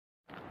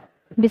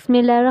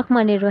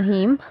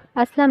Bismillahirrahmanirrahim.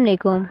 Assalamu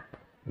alaikum.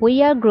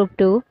 We are Group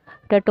 2.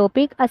 The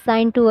topic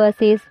assigned to us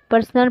is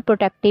personal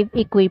protective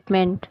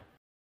equipment.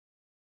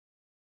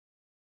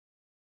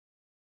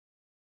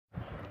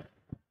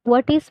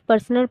 What is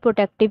personal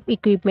protective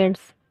equipments?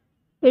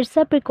 It's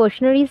a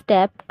precautionary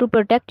step to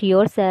protect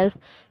yourself,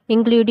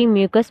 including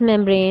mucous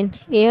membrane,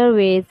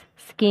 airways,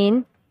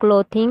 skin,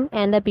 clothing,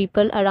 and the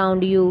people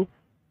around you.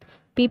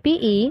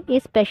 PPE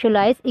is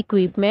specialized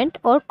equipment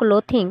or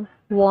clothing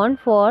worn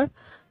for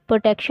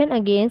protection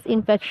against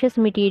infectious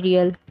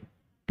material.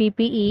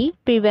 PPE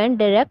prevent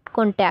direct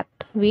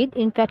contact with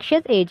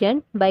infectious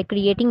agent by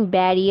creating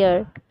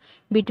barrier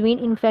between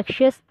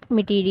infectious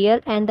material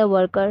and the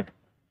worker.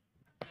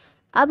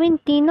 अब इन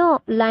तीनों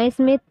lines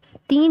में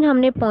तीन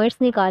हमने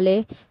points निकाले।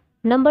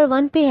 Number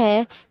 1 पे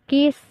है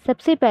कि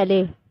सबसे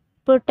पहले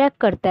प्रोटेक्ट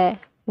करता है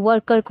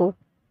वर्कर को।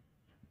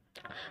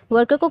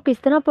 वर्कर को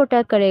किस तरह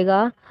प्रोटेक्ट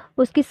करेगा?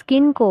 उसकी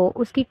स्किन को,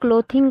 उसकी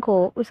क्लोथिंग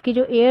को, उसकी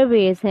जो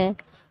एयरवेज हैं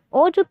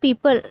और जो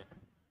पीपल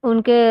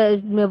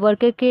उनके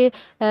वर्कर के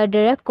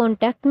डायरेक्ट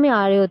कांटेक्ट में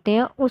आ रहे होते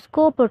हैं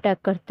उसको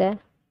प्रोटेक्ट करता है।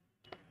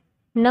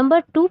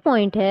 नंबर 2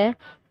 पॉइंट है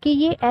कि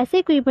ये ऐसे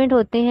इक्विपमेंट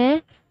होते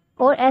हैं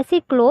और ऐसे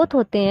क्लोथ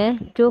होते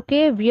हैं जो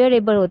कि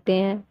वियरेबल होते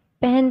हैं,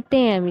 पहनते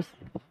हैं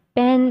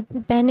हम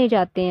पहने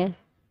जाते हैं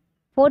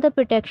for the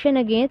protection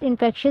against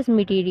infectious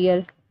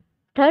material.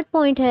 Third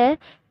point है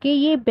कि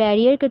ये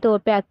बैरियर के तौर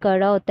पे एक्ट कर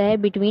रहा होता है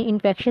between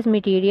infectious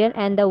material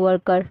and the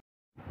worker.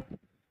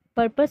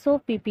 Purpose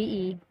of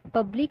PPE.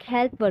 Public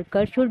health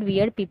workers should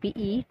wear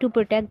PPE to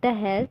protect the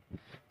health,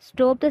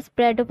 stop the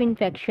spread of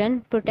infection,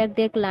 protect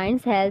their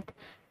clients' health,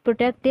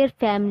 protect their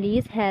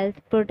families' health,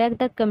 protect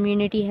the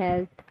community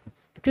health.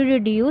 To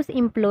reduce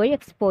employee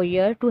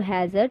exposure to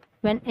hazard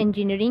when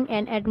engineering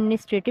and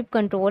administrative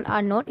control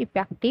are not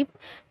effective,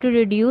 to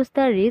reduce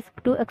the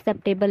risk to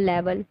acceptable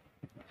level.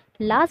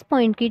 Last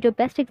point की जो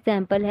best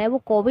example है वो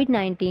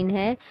कोविड-19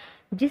 है,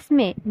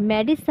 जिसमें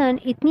medicine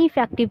इतनी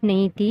effective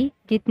नहीं थी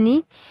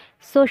जितनी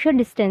सोशल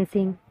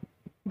डिस्टेंसिंग,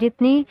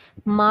 जितनी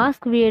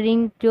मास्क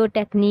वेयरिंग जो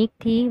टेक्निक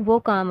थी वो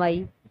काम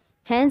आई,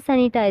 हैंड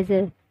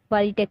सैनिटाइज़र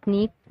वाली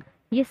टेक्निक,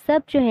 ये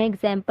सब जो हैं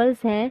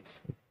एग्जांपल्स हैं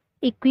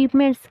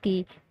इक्विपमेंट्स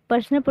की,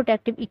 पर्सनल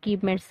प्रोटेक्टिव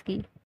इक्विपमेंट्स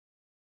की।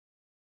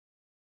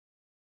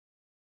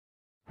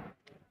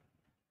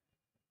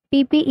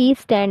 PPE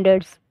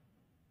standards.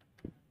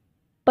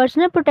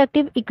 Personal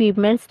protective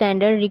equipment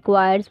standard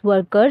requires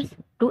workers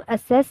to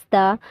assess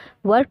the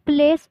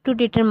workplace to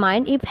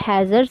determine if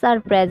hazards are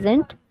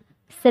present,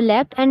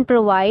 select and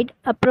provide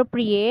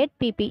appropriate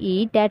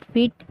PPE that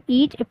fit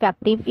each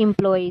effective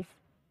employees.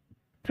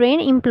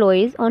 Train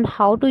employees on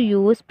how to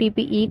use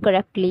PPE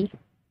correctly.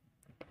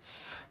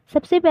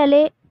 सबसे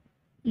पहले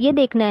ये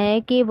देखना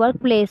है कि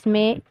work place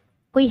में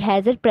कोई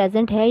hazard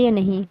present है या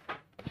नहीं।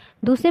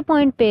 दूसरे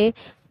पॉइंट पे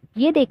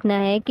ये देखना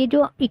है कि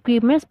जो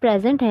इक्विपमेंट्स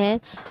प्रेजेंट हैं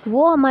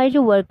वो हमारे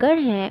जो वर्कर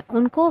हैं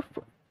उनको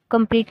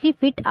कम्प्लीटली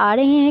फिट आ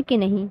रहे हैं कि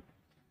नहीं।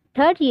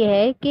 थर्ड ये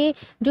है कि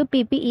जो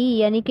PPE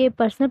यानी कि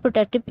पर्सनल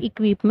प्रोटेक्टिव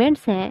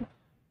इक्विपमेंट्स हैं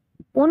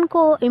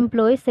उनको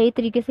एम्प्लॉय सही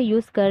तरीके से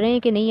यूज़ कर रहे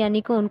हैं कि नहीं,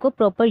 यानी कि उनको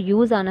प्रॉपर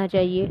यूज़ आना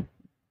चाहिए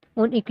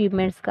उन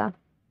इक्विपमेंट्स का।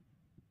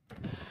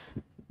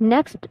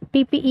 Next,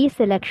 PPE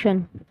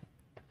selection.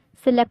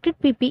 Selected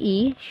PPE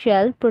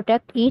shall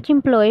protect each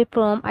employee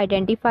from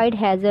identified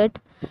hazard,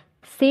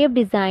 safe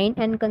design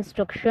and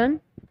construction,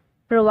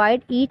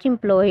 provide each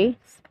employee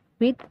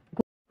with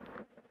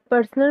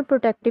personal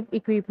protective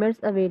equipments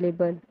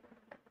available.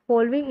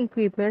 Following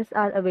equipments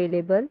are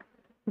available: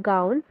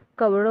 gown,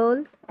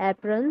 coverall,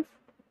 aprons,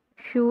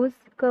 shoes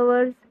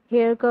covers,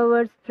 hair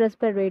covers,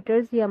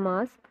 respirators या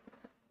mask,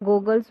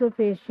 goggles or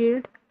face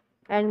shield,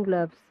 and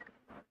gloves.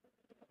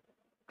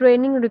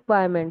 Training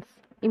requirements.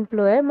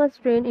 Employer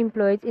must train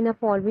employees in the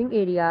following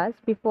areas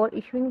before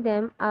issuing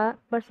them a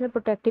personal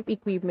protective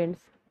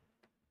equipments.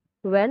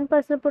 When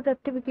personal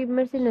protective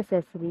equipments is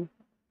necessary.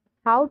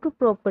 How to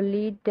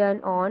properly turn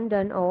on,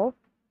 turn off,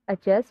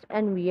 adjust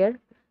and wear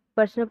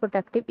personal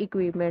protective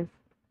equipments.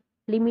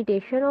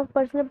 Limitation of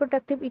personal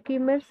protective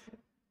equipments.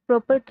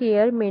 Proper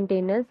care,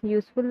 maintenance,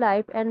 useful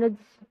life and the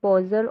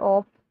disposal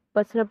of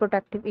personal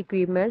protective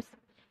equipments.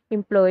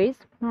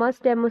 Employees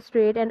must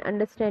demonstrate an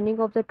understanding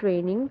of the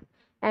training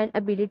and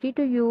ability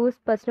to use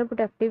personal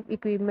protective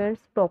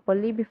equipments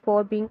properly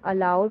before being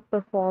allowed to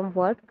perform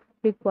work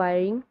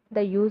requiring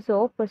the use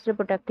of personal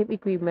protective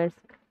equipments.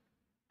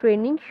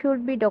 Training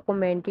should be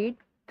documented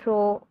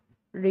through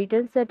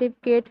written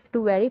certificate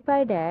to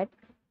verify that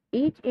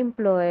each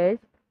employee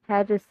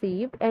has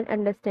received and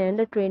understand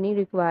the training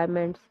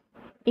requirements.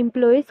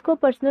 Employees को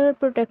personal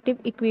protective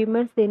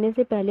equipments देने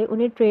से पहले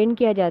उन्हें train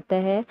किया जाता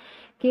है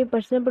कि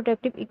personal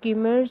protective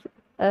equipments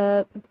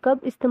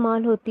कब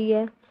इस्तेमाल होती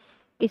है,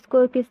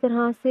 इसको किस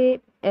तरह से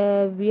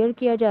वियर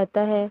किया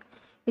जाता है,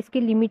 इसकी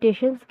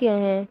लिमिटेशंस क्या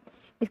हैं,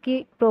 इसकी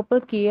प्रॉपर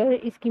केयर,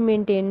 इसकी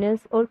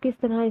मेंटेनेंस और किस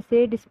तरह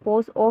इसे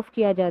डिस्पोज ऑफ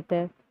किया जाता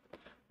है।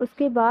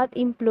 उसके बाद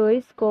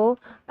एम्प्लॉयज़ को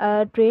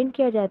ट्रेन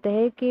किया जाता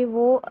है कि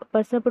वो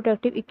पर्सनल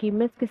प्रोटेक्टिव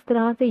इक्विपमेंट्स किस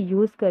तरह से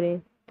यूज़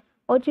करें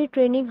और जो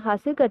ट्रेनिंग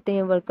हासिल करते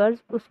हैं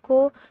वर्कर्स,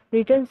 उसको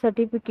रिटर्न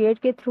सर्टिफिकेट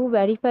के थ्रू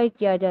वेरीफाई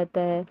किया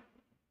जाता है।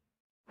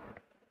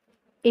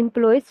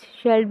 Employees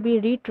shall be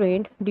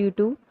retrained due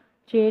to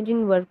change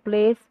in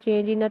workplace,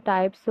 change in the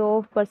types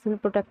of personal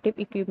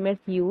protective equipment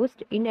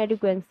used,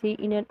 inadequacy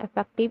in an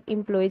effective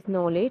employee's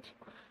knowledge,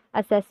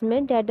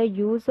 assessment that the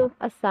use of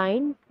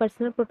assigned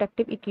personal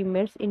protective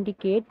equipments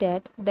indicate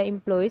that the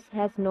employees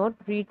has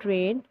not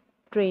retrained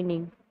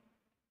training.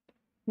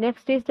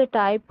 Next is the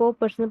type of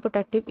personal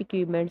protective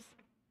equipments.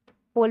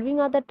 Following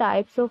are the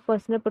types of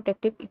personal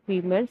protective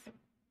equipments.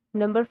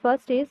 Number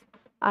first is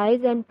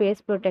eyes and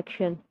face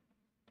protection.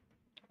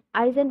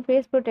 Eyes and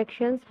face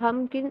protections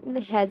हम किन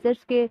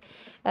hazards के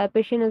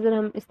पेश नज़र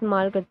हम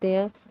इस्तेमाल करते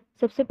हैं।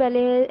 सबसे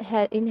पहले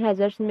है इन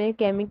हैज़र्ड्स में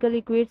chemical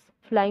liquids,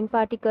 flying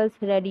particles,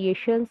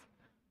 radiations,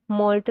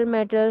 मोल्टर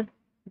matter,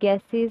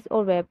 gases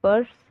और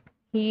vapours,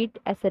 heat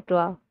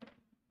etcetera.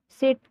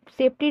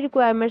 Safety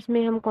requirements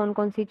में हम कौन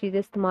कौन सी चीज़ें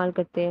इस्तेमाल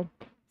करते हैं?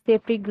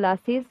 Safety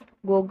glasses,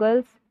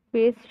 goggles,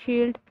 face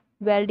shield,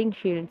 welding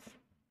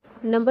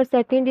shields. Number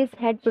second is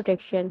head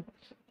protection.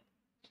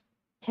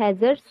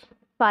 Hazards,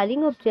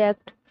 falling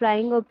object,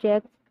 flying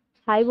objects,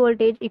 high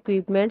voltage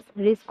equipments,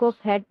 risk of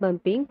head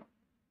bumping.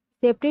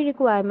 Safety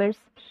requirements,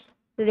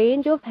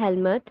 range of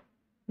helmet,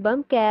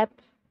 bump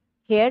cap,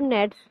 hair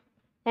nets,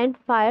 and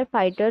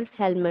firefighter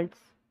helmets.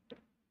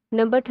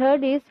 Number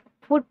third is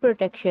foot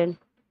protection.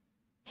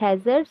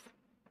 Hazards,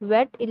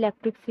 wet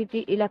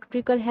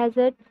electrical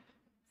hazard,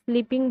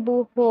 slipping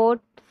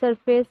boat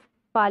surface,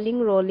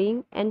 falling,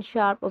 rolling, and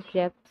sharp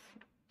objects.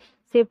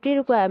 Safety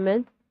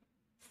requirements,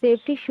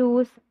 safety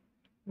shoes,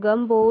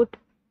 gumboot,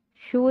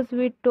 shoes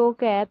with toe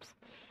caps,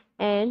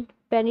 and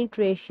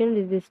penetration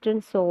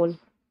resistant sole.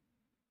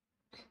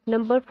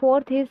 Number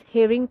fourth is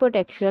hearing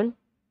protection.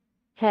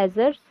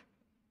 Hazards,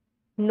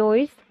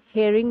 noise,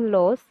 hearing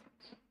loss,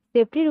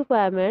 safety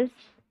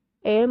requirements,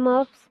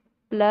 earmuffs,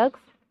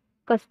 plugs,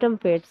 custom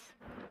fits.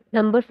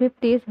 Number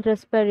fifth is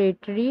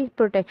respiratory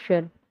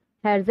protection.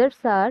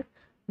 Hazards are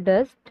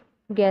dust,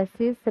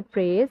 gases,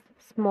 sprays,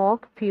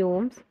 smoke,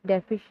 fumes,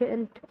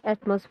 deficient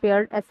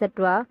atmosphere,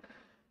 etc.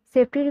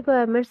 Safety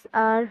requirements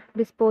are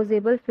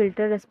disposable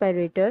filter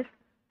respirator,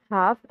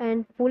 half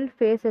and full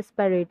face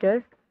respirator,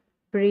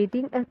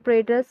 breathing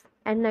apparatus,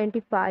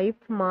 N95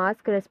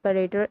 mask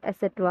respirator,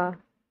 etc.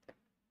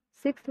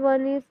 Sixth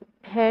one is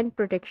hand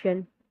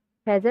protection.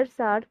 Hazards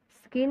are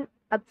skin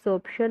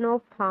absorption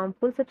of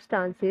harmful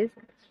substances,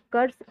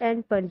 cuts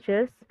and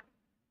punctures,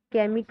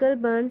 chemical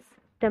burns,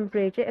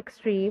 temperature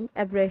extreme,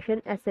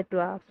 abrasion,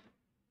 etc.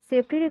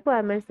 Safety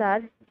requirements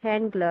are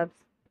hand gloves,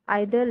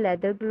 either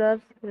leather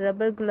gloves,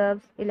 rubber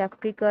gloves,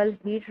 electrical,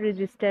 heat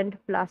resistant,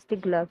 plastic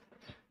gloves.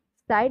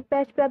 Side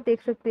patch पे आप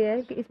देख सकते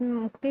हैं कि इसमें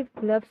मुख्तलिफ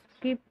gloves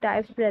की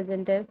types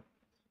present है।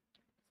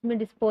 इसमें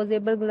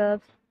disposable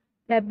gloves,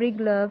 fabric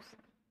gloves,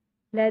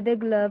 leather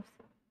gloves,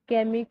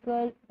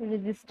 chemical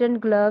resistant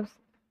gloves,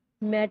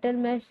 metal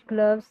mash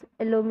gloves,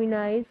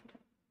 एल्यूमिनाइज्ड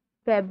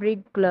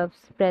fabric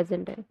gloves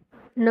present है।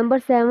 Number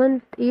 7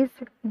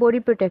 is body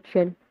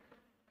protection.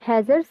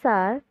 Hazards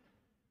are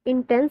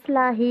intense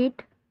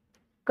heat,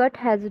 cut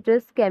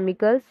hazardous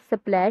chemicals,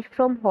 splash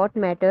from hot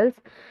metals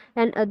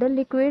and other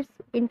liquids,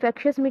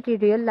 infectious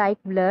material like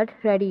blood,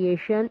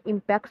 radiation,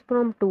 impacts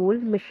from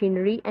tool,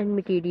 machinery and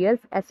materials,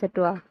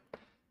 etc.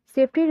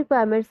 Safety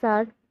requirements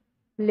are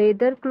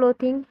leather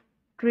clothing,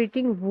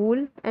 treating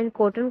wool and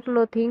cotton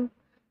clothing,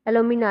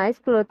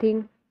 aluminized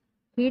clothing,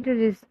 heat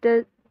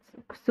resistant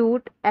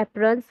suit,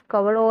 aprons,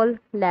 coverall,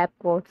 lab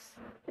coats.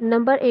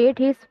 Number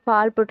 8 is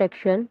fall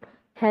protection.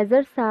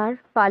 Hazards are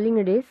falling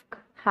risk,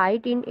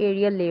 height in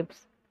aerial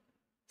lifts.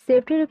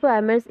 Safety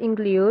requirements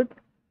include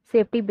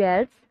safety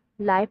belts,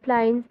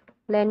 lifelines,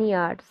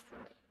 lanyards.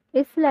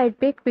 इस slide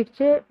पे एक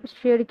picture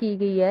share की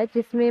गई है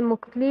जिसमें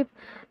मुख्तलिफ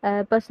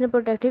personal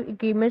protective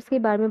equipments के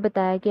बारे में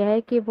बताया गया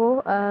है कि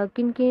वो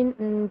किन किन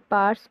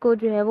पार्ट्स को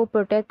जो है वो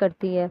प्रोटेक्ट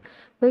करती है।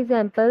 फॉर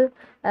एग्जांपल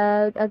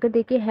अगर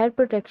देखिए हेड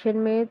प्रोटेक्शन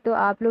में तो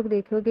आप लोग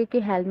देखोगे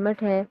कि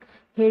हेलमेट है।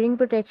 हेयरिंग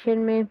प्रोटेक्शन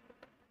में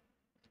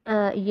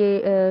ये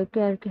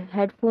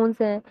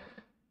हेडफोन्स हैं।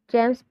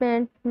 जेम्स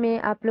पैंट में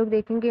आप लोग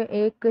देखेंगे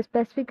एक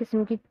स्पेसिफिक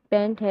किस्म की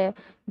पैंट है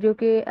जो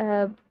कि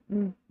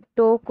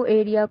टो को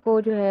एरिया को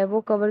जो है वो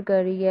कवर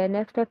कर रही है।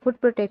 नेक्स्ट है फुट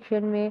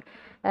प्रोटेक्शन में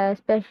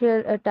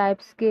स्पेशल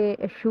टाइप्स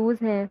के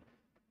शूज़ हैं।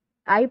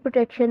 आई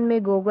प्रोटेक्शन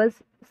में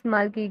गोगल्स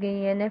इस्तेमाल की गई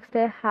हैं। नेक्स्ट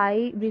है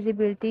high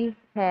visibility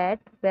hat,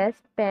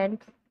 waste,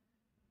 pants.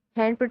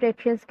 Hand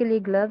protections के लिए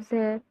ग्लव्स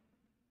हैं।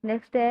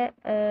 नेक्स्ट है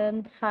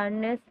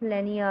harness,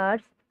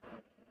 लैनियार्ड्स।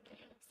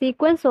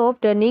 Sequence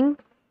of Dunning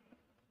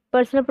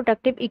personal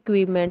protective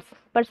equipments.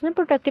 Personal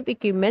protective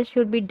equipments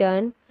should be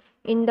done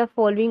in the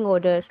following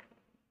order.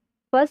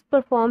 First,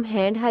 perform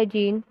hand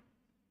hygiene.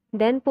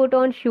 Then, put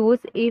on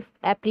shoes if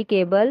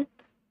applicable.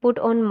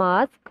 Put on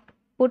mask.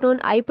 Put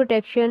on eye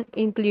protection,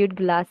 include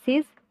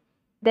glasses.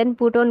 Then,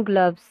 put on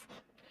gloves.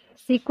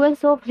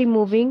 Sequence of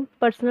removing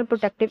personal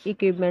protective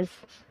equipments.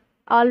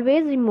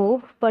 Always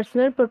remove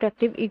personal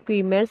protective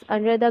equipments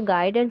under the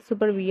guide and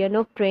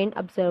supervision of trained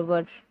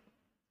observers.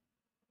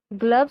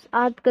 Gloves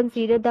are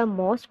considered the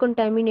most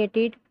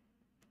contaminated.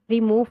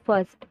 Remove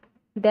first.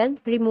 Then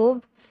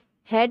remove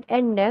head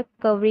and neck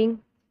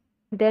covering.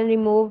 Then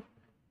remove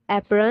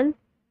apron.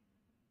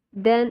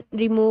 Then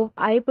remove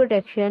eye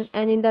protection,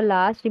 and in the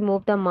last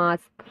remove the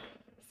mask.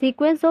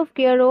 Sequence of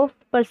care of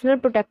personal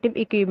protective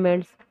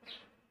equipments.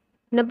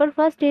 Number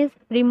first is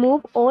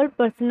remove all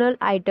personal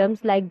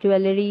items like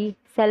jewelry,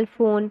 cell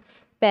phone,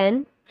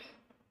 pen.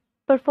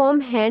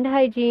 Perform hand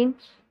hygiene.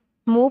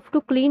 Move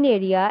to clean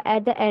area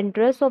at the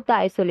entrance of the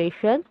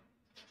isolation.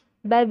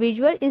 By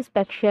visual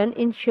inspection,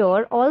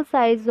 ensure all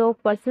sizes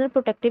of personal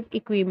protective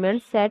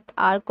equipment set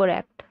are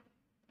correct.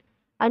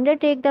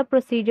 Undertake the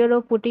procedure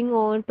of putting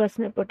on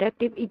personal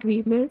protective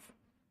equipments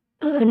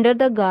under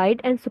the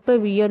guide and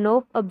supervision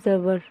of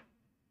observer.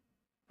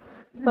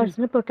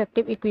 Personal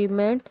protective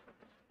equipment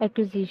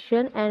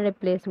acquisition and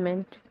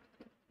replacement.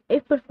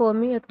 If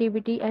performing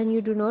activity and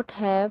you do not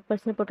have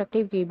personal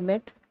protective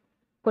equipment,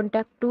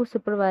 contact to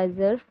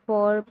supervisor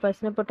for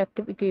personal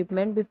protective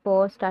equipment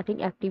before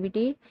starting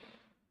activity.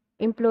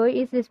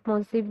 Employee is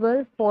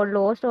responsible for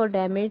lost or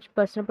damaged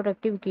personal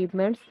protective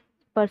equipments.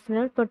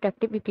 Personal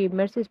protective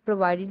equipment is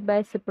provided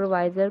by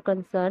supervisor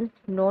concerned,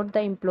 not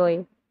the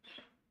employee.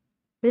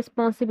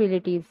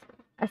 Responsibilities.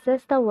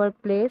 Assess the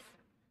workplace.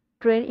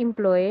 Train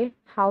employee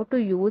how to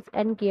use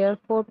and care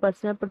for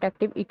personal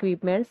protective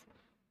equipments.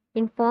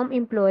 Inform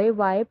employee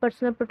why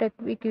personal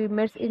protective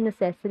equipment is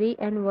necessary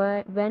and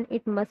when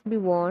it must be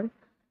worn.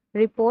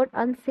 Report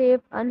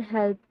unsafe,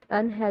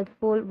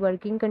 unhealthful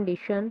working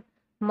condition.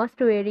 Must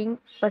wearing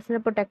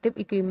personal protective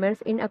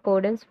equipment in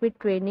accordance with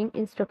training,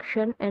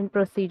 instruction, and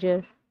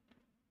procedure.